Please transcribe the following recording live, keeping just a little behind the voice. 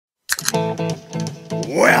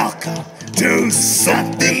Welcome to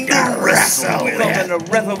Something to Wrestle With.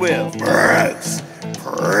 Bruce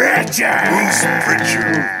Prichard.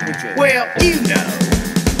 Well, you know.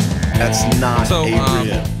 That's not So, a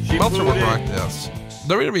rib. Meltzer would write this.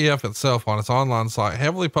 WWF itself on its online site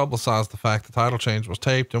heavily publicized the fact the title change was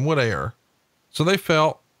taped and would air. So they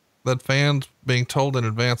felt that fans being told in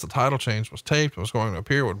advance the title change was taped and was going to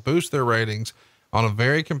appear would boost their ratings on a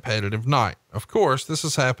very competitive night. Of course, this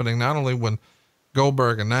is happening not only when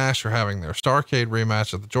Goldberg and Nash are having their Starrcade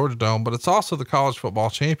rematch at the Georgia Dome, but it's also the college football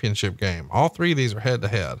championship game. All three of these are head to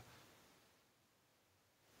head.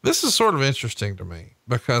 This is sort of interesting to me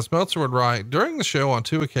because Meltzer would write, during the show on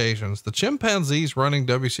 2 occasions, the chimpanzees running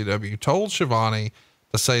WCW told Schiavone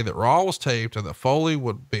to say that Raw was taped and that Foley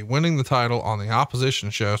would be winning the title on the opposition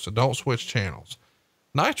show. So don't switch channels.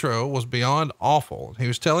 Nitro was beyond awful. He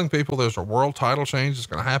was telling people there's a world title change that's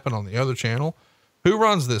going to happen on the other channel. Who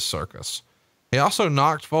runs this circus? He also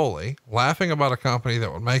knocked Foley, laughing about a company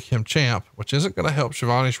that would make him champ, which isn't going to help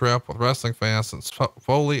Schiavone's rep with wrestling fans since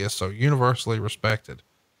Foley is so universally respected.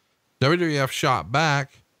 WWF shot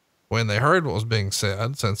back when they heard what was being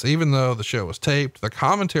said, since even though the show was taped, the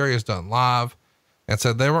commentary is done live, and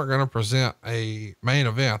said they weren't going to present a main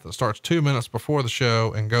event that starts 2 minutes before the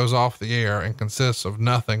show and goes off the air and consists of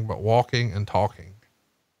nothing but walking and talking.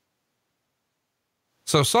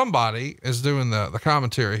 So somebody is doing the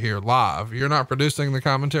commentary here live. You're not producing the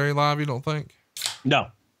commentary live, you don't think?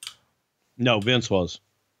 No, Vince was.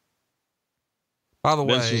 By the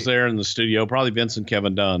way, Vince was there in the studio, probably Vince and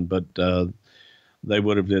Kevin Dunn, but they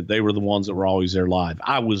were the ones that were always there live.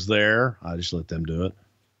 I was there. I just let them do it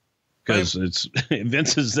because it's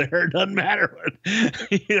Vince is there. It doesn't matter.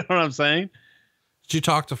 You know what I'm saying? Did you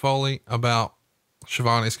talk to Foley about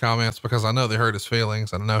Schiavone's comments? Because I know they hurt his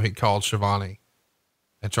feelings. And I know he called Schiavone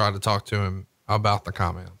and tried to talk to him about the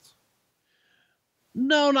comments.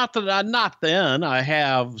 No, not then. I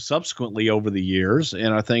have subsequently over the years.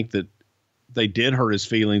 And I think that they did hurt his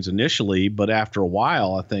feelings initially, but after a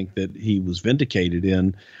while, I think that he was vindicated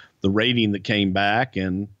in the rating that came back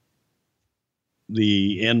and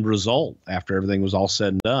the end result after everything was all said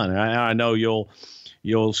and done. And I know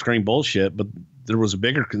you'll scream bullshit, but there was a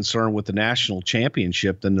bigger concern with the national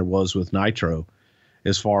championship than there was with Nitro.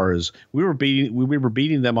 As far as we were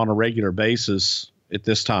beating them on a regular basis at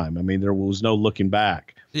this time. I mean, there was no looking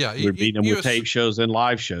back. Yeah. We were beating them with tape shows and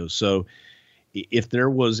live shows. So if there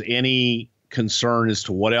was any concern as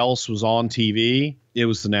to what else was on TV, it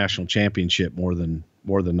was the national championship more than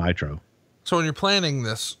Nitro. So when you're planning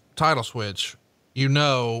this title switch, you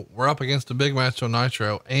know, we're up against a big match on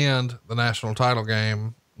Nitro and the national title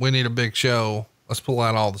game. We need a big show. Let's pull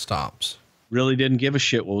out all the stops. Really didn't give a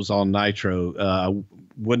shit what was on Nitro.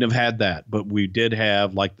 Wouldn't have had that, but we did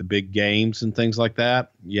have like the big games and things like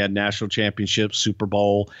that. You had national championships, Super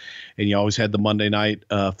Bowl, and you always had the Monday night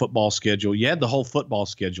football schedule. You had the whole football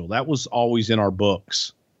schedule. That was always in our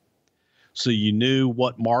books. So you knew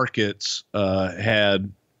what markets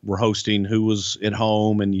were hosting, who was at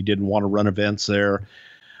home, and you didn't want to run events there.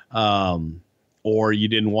 Or you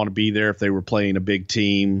didn't want to be there if they were playing a big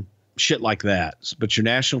team, shit like that. But your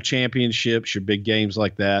national championships, your big games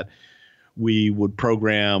like that, we would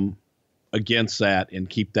program against that and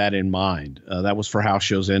keep that in mind. That was for house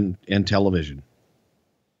shows and television.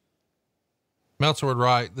 Meltzer would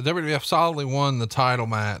write, the WWF solidly won the title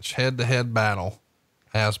match head-to-head battle,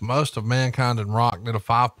 as most of Mankind and Rock did a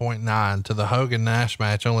 5.9 to the Hogan Nash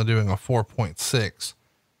match, only doing a 4.6.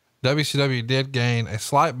 WCW did gain a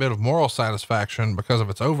slight bit of moral satisfaction because of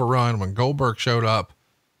its overrun when Goldberg showed up.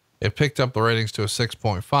 It picked up the ratings to a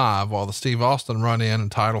 6.5, while the Steve Austin run in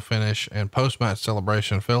and title finish and post-match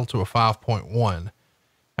celebration fell to a 5.1.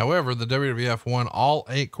 However, the WWF won all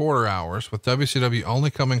 8 quarter hours, with WCW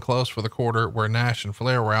only coming close for the quarter where Nash and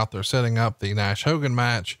Flair were out there setting up the Nash Hogan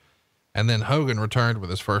match. And then Hogan returned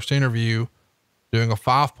with his first interview, doing a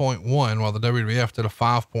 5.1, while the WWF did a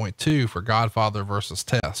 5.2 for Godfather versus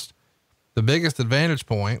Test. The biggest advantage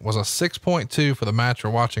point was a 6.2 for the match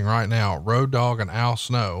we're watching right now, Road Dogg and Al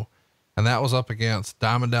Snow. And that was up against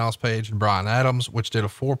Diamond Dallas Page and Bryan Adams, which did a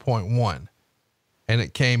 4.1. And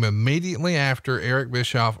it came immediately after Eric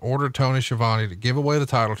Bischoff ordered Tony Schiavone to give away the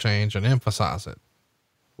title change and emphasize it.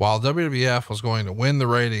 While WWF was going to win the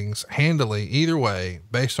ratings handily either way,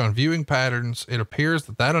 based on viewing patterns, it appears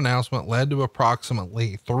that that announcement led to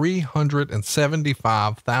approximately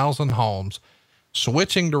 375,000 homes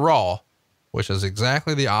switching to Raw, which is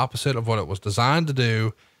exactly the opposite of what it was designed to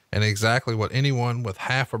do and exactly what anyone with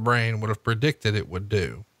half a brain would have predicted it would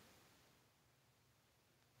do.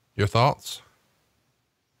 Your thoughts?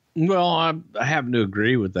 Well, I happen to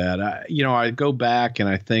agree with that. I go back and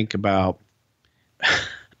I think about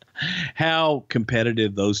how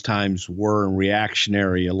competitive those times were and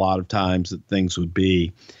reactionary a lot of times that things would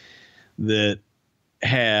be that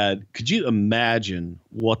could you imagine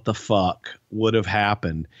what the fuck would have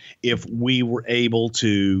happened if we were able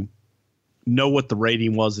to know what the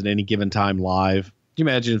rating was at any given time live? Can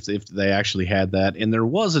you imagine if they actually had that? And there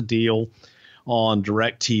was a deal on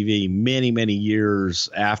DirecTV many, many years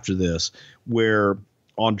after this where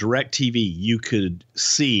on DirecTV you could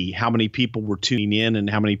see how many people were tuning in and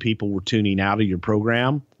how many people were tuning out of your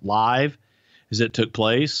program live as it took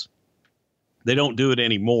place. They don't do it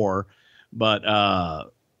anymore, but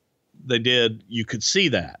they did. You could see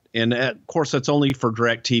that. And of course, that's only for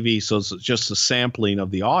DirecTV, so it's just a sampling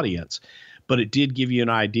of the audience. But it did give you an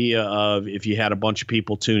idea of if you had a bunch of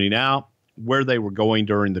people tuning out, where they were going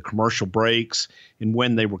during the commercial breaks and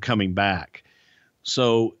when they were coming back.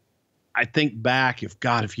 So I think back, if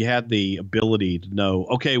you had the ability to know,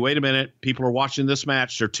 okay, wait a minute, people are watching this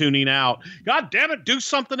match, they're tuning out. God damn it, do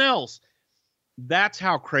something else. That's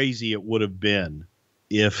how crazy it would have been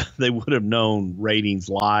if they would have known ratings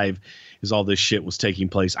live as all this shit was taking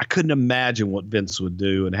place. I couldn't imagine what Vince would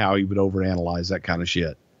do and how he would overanalyze that kind of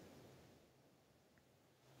shit.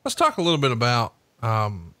 Let's talk a little bit about,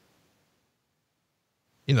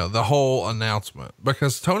 the whole announcement,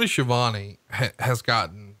 because Tony Schiavone has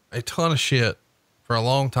gotten a ton of shit for a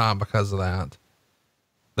long time because of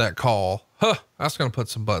that call. That's going to put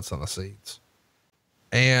some butts on the seats.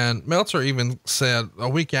 And Meltzer even said a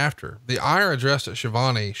week after, the ire addressed at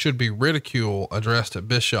Schiavone should be ridicule addressed at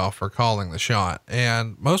Bischoff for calling the shot.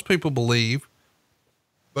 And most people believe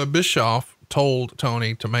that Bischoff told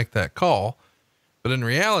Tony to make that call, but in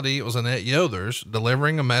reality, it was Annette Yothers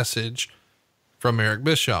delivering a message from Eric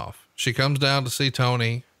Bischoff. She comes down to see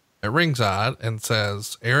Tony at ringside and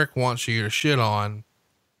says, Eric wants you to shit on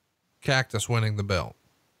Cactus winning the belt.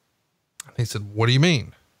 And he said, what do you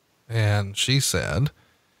mean? And she said,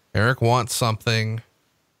 Eric wants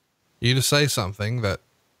you to say something that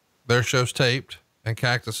their show's taped and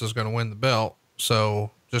Cactus is going to win the belt.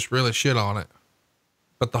 So just really shit on it.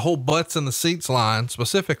 But the whole butts in the seats line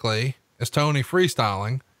specifically is Tony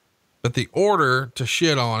freestyling, but the order to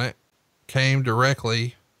shit on it came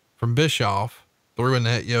directly from Bischoff through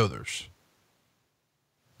Annette Yothers.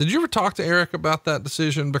 Did you ever talk to Eric about that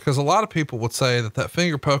decision? Because a lot of people would say that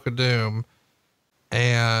finger poke of doom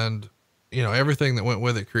and, everything that went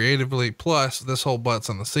with it creatively, plus this whole butts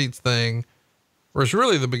on the seats thing was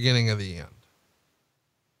really the beginning of the end.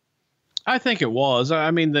 I think it was.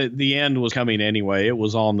 I mean, the end was coming anyway. It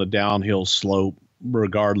was on the downhill slope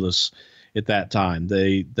regardless at that time.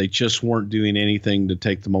 They just weren't doing anything to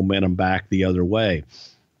take the momentum back the other way.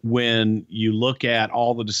 When you look at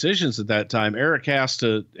all the decisions at that time, Eric has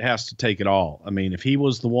to take it all. I mean, if he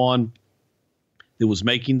was the one that was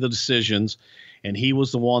making the decisions and he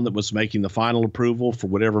was the one that was making the final approval for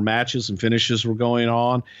whatever matches and finishes were going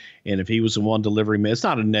on, and if he was the one delivering, it's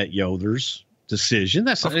not Annette Yothers' decision.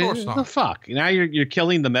 That's of course not. The fuck. Now you're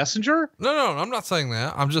killing the messenger. No, I'm not saying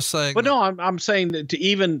that. I'm just saying, but no, I'm saying that to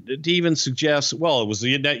even suggest, well, it was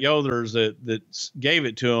the Annette Yothers that gave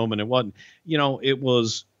it to him. And it wasn't, it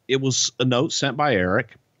was a note sent by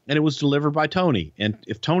Eric and it was delivered by Tony. And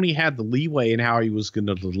if Tony had the leeway in how he was going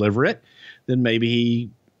to deliver it, then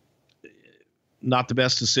not the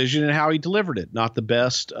best decision in how he delivered it. Not the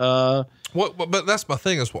best. But that's my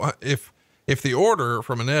thing is if the order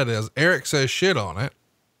from Annette is Eric says shit on it,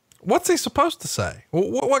 what's he supposed to say?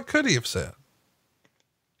 What could he have said?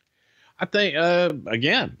 I think,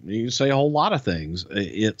 again, you can say a whole lot of things.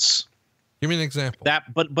 Give me an example.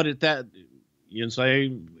 You can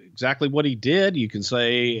say exactly what he did. You can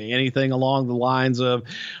say anything along the lines of,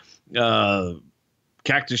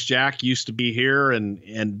 Cactus Jack used to be here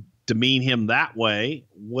and demean him that way,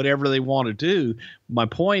 whatever they want to do. My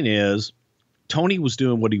point is, Tony was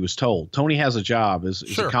doing what he was told. Tony has a job as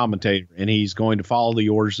a commentator, and he's going to follow the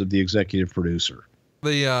orders of the executive producer.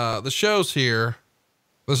 The shows here,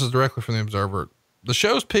 this is directly from the Observer. The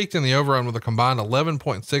shows peaked in the overrun with a combined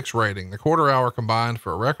 11.6 rating. The quarter hour combined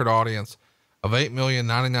for a record audience of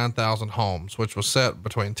 8,099,000 homes, which was set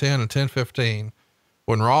between 10 and 10:15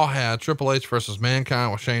 when Raw had Triple H versus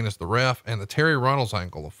Mankind with Shane as the ref and the Terry Runnels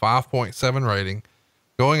angle of 5.7 rating,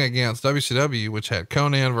 going against WCW, which had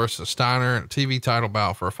Conan versus Steiner and a TV title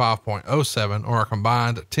bout for a 5.07 or a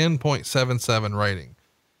combined 10.77 rating.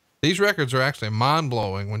 These records are actually mind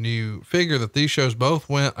blowing when you figure that these shows both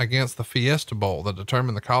went against the Fiesta Bowl that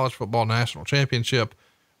determined the college football national championship,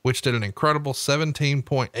 which did an incredible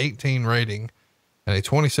 17.18 rating and a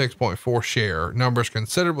 26.4 share, numbers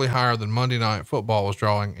considerably higher than Monday Night Football was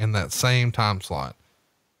drawing in that same time slot,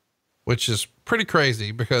 which is pretty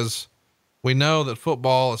crazy because we know that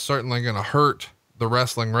football is certainly going to hurt the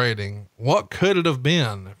wrestling rating. What could it have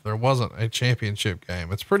been if there wasn't a championship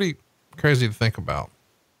game? It's pretty crazy to think about.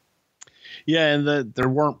 Yeah. And there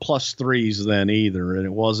weren't +3s then either. And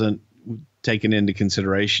it wasn't taken into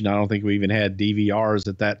consideration. I don't think we even had DVRs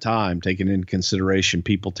at that time, taken into consideration,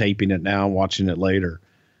 people taping it now and watching it later.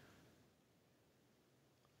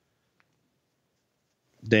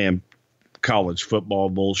 Damn college football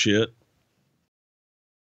bullshit.